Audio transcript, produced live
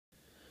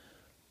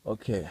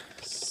Okay,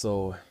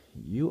 so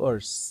you are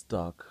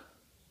stuck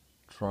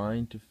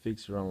trying to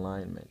fix your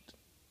alignment.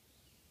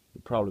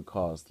 It probably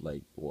cost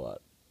like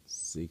what,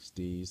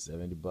 60,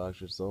 70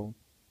 bucks or so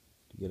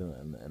to get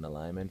an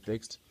alignment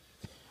fixed.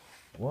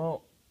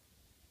 Well,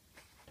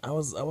 I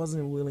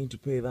wasn't willing to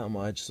pay that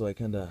much, so I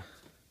kind of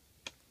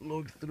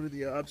looked through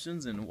the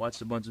options and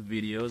watched a bunch of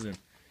videos, and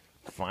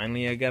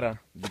finally I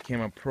became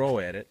a pro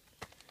at it.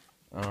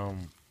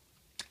 Um,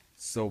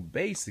 so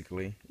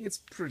basically, it's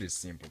pretty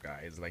simple,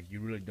 guys. Like,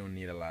 you really don't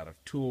need a lot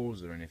of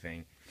tools or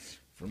anything.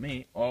 For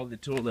me, all the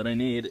tool that I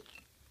need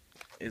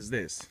is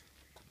this.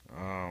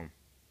 Um,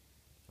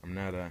 I'm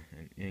not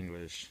an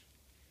English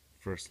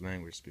first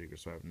language speaker,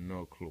 so I have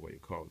no clue what you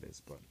call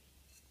this, but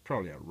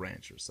probably a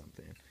wrench or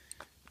something.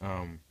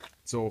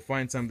 So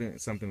find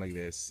something like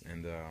this,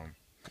 and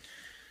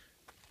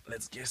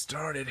let's get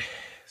started.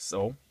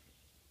 So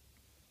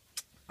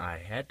I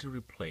had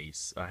to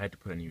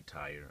put a new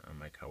tire on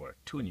my car,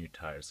 two new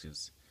tires,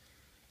 because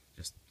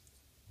just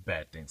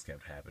bad things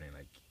kept happening.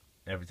 Like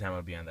every time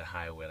I'd be on the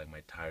highway, like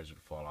my tires would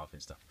fall off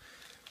and stuff.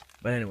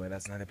 But anyway,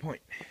 that's not the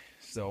point.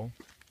 So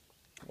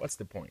what's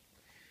the point?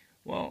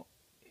 Well,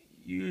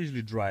 you're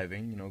usually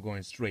driving,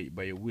 going straight,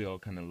 but your wheel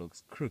kind of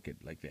looks crooked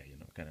like that,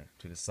 kind of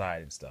to the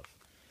side and stuff.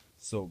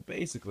 So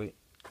basically,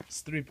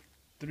 it's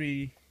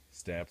three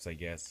steps, I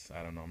guess.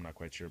 I don't know, I'm not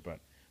quite sure, but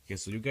okay.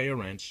 So you got your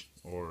wrench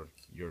or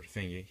your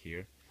thingy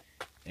here,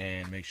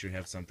 and make sure you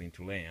have something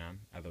to lay on.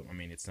 Although, I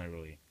mean, it's not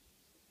really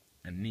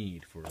a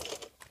need for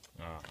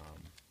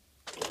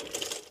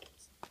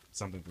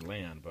something to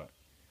lay on, but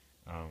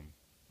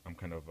I'm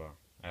kind of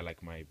I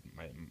like my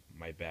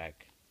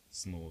back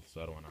smooth,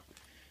 so I don't wanna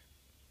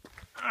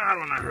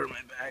hurt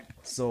my back.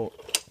 So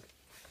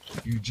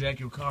you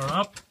jack your car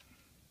up.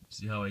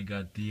 See how I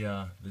got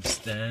the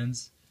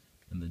stands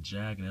and the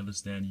jack and other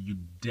stand. You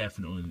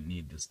definitely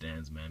need the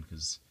stands, man,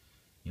 because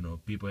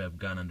people have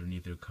gone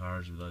underneath their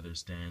cars with other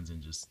stands,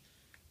 and just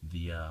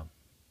the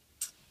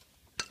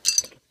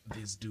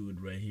this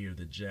dude right here,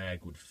 the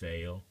jack, would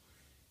fail,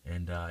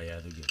 and yeah,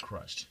 they get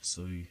crushed.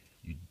 So you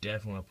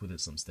definitely want to put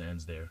some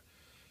stands there,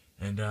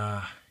 and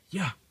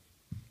yeah.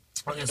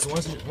 Okay, so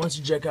once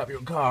you jack up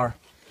your car,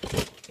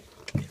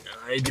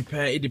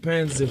 it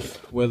depends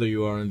if whether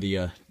you are in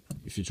the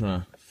if you're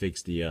trying to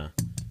fix the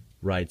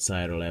right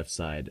side or left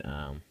side.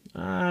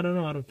 I don't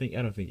know. I don't think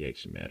it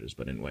actually matters.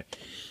 But anyway,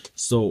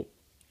 so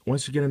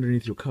once you get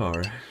underneath your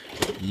car,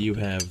 you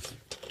have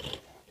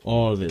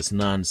all this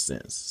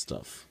nonsense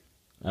stuff.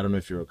 I don't know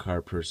if you're a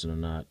car person or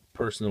not.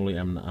 Personally,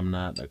 I'm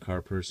not a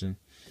car person.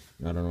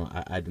 I don't know.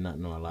 I do not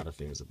know a lot of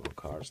things about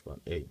cars, but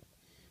hey,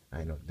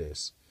 I know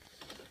this.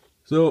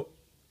 So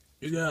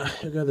you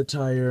got the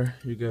tire.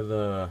 You got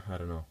the, I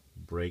don't know,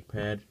 brake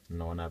pad.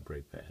 No, not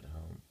brake pad.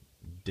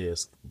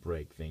 Disc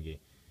brake thingy.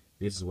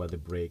 This is what the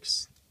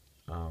brakes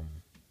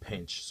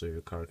pinch so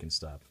your car can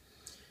stop.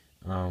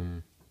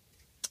 And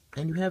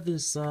you have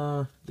this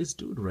this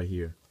dude right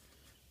here.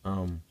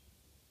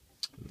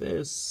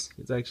 This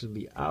is actually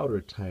the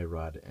outer tie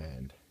rod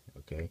end.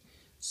 Okay,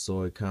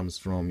 so it comes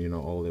from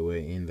all the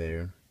way in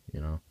there,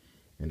 and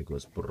it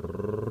goes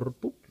brrr,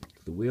 boop,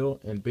 to the wheel,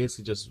 and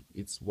basically just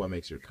it's what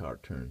makes your car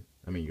turn.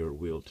 I mean your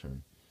wheel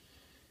turn.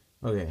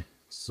 Okay,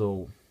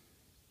 so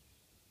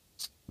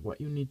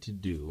what you need to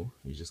do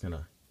is just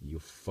you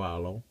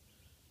follow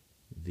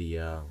the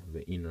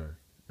inner,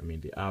 I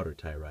mean the outer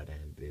tie rod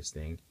end, this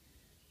thing,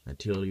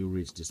 until you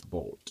reach this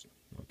bolt.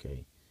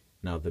 Okay,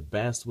 now the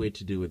best way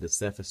to do it, the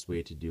safest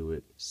way to do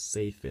it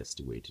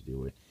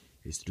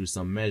is to do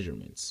some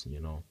measurements,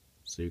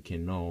 so you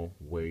can know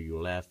where you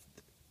left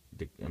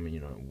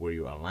where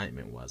your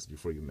alignment was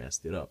before you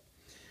messed it up.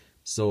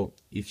 So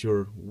if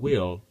your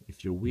wheel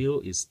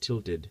is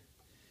tilted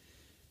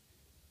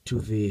to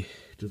the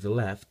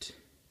left,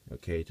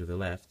 okay, to the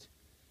left,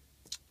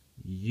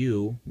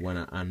 you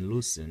wanna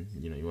unloosen,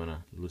 you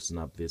wanna loosen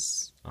up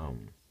this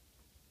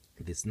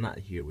this nut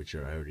here, which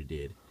I already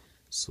did.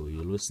 So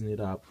you loosen it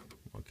up,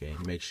 okay.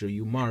 Make sure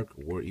you mark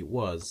where it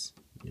was,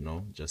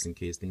 just in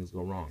case things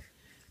go wrong.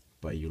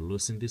 But you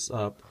loosen this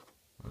up,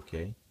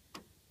 okay,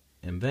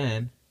 and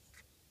then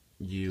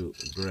you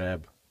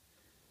grab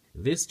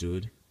this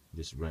dude,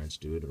 this wrench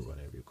dude, or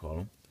whatever you call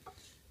him,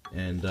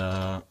 and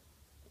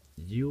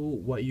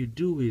what you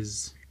do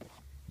is,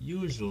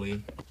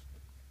 usually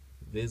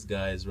this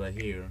guy is right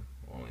here.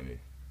 Oh, let me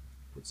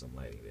put some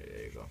lighting there.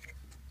 There you go.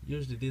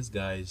 Usually these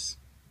guys,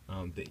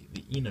 the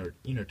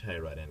inner tie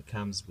rod end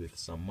comes with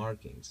some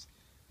markings.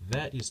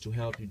 That is to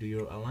help you do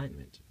your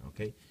alignment.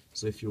 Okay,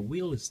 so if your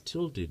wheel is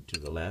tilted to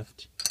the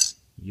left,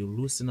 you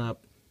loosen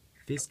up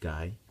this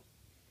guy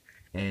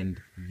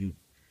and you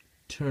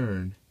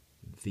turn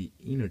the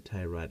inner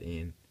tie rod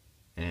in,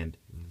 and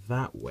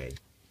that way,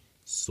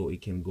 so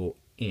it can go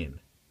in.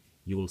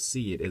 You will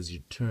see it as you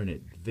turn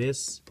it.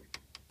 This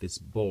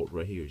bolt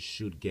right here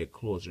should get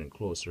closer and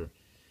closer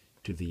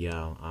to the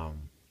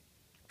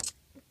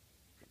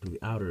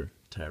outer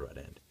tie rod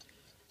end.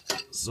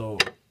 So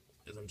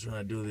as I'm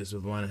trying to do this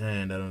with one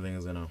hand, I don't think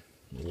it's gonna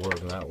work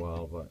that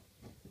well, but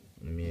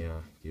let me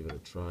give it a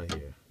try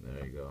here.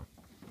 There you go.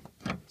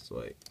 Let's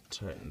So I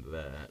tighten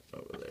that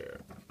over there.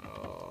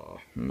 Oh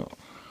no.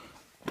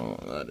 Oh,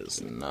 that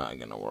is not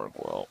gonna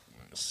work well.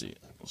 Let's see.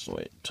 So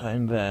I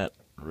tighten that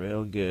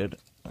real good.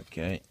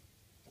 Okay.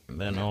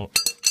 And then I'll.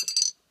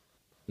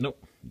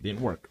 Nope,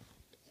 didn't work.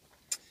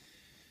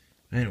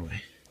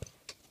 Anyway,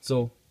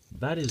 so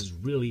that is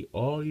really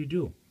all you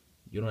do.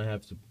 You don't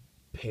have to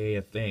pay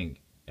a thing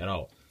at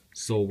all.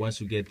 So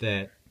once you get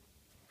that,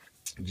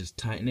 just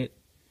tighten it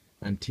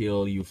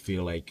until you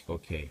feel like,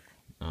 okay,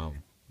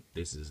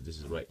 this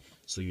is right.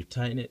 So you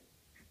tighten it,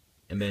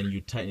 and then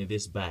you tighten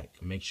this back.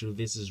 Make sure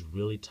this is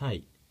really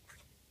tight,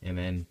 and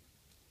then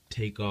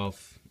take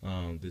off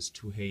these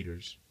two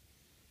haters,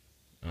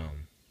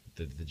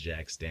 the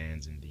jack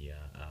stands and the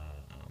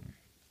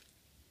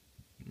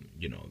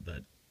you know,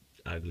 that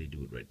ugly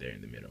dude right there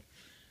in the middle.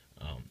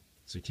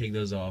 So you take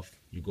those off.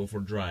 You go for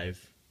a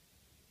drive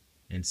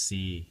and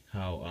see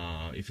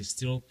how if it's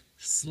still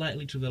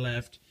slightly to the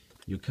left,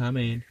 you come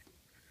in,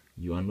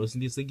 you unloosen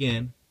this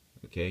again.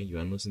 Okay, you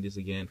unloosen this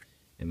again,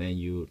 and then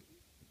you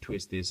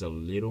twist this a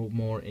little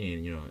more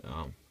in, you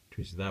know,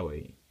 twist it that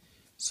way.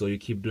 So you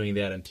keep doing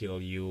that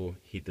until you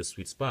hit the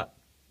sweet spot.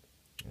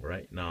 All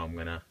right, now I'm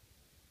gonna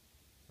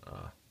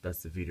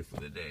that's the video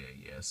for the day, I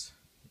guess.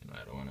 You know,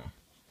 I don't wanna,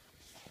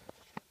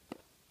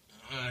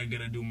 I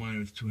gotta do mine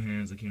with two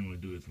hands. I can't really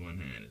do it with one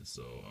hand.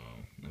 So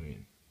I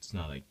mean, it's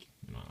not like,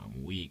 you know,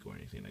 I'm weak or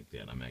anything like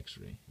that. I'm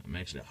actually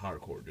a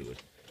hardcore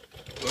dude.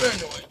 But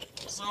anyway,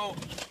 so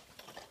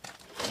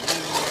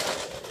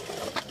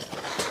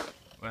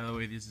by the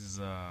way, this is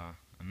a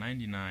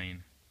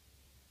 99.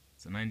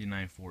 It's a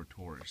 99 Ford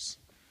Taurus.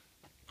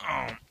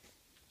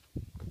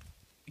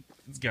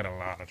 It's got a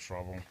lot of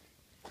trouble.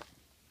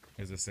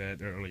 As I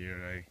said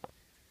earlier,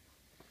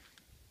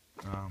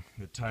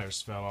 the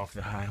tires fell off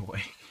the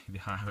highway,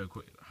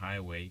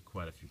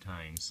 quite a few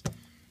times.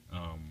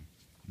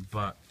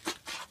 But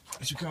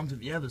as you come to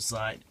the other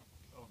side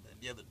of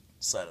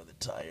the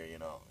tire, you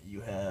know,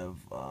 you have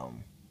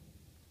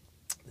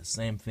the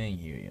same thing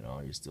here. You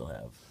know, you still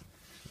have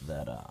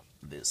that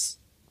this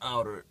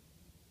outer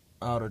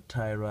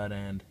tie rod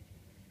end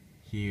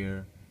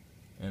here.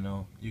 You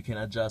know, you can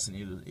adjust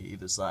in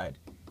either side.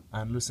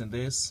 Unloosen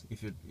this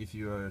if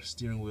your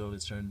steering wheel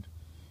is turned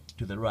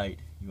to the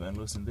right. You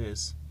unloosen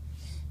this,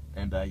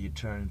 and you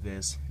turn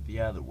this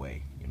the other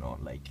way. You know,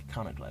 like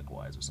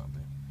counterclockwise or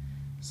something.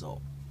 So,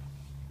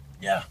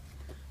 yeah.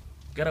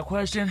 Got a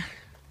question?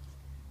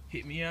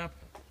 Hit me up.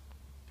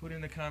 Put in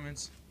the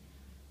comments.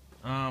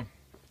 I'm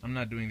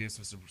not doing this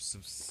for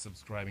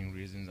subscribing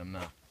reasons. I'm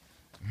not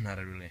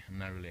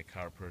really a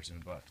car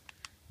person, but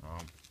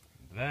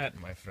that,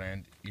 my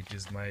friend, it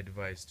is my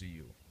advice to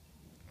you.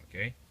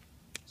 Okay?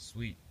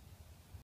 Sweet.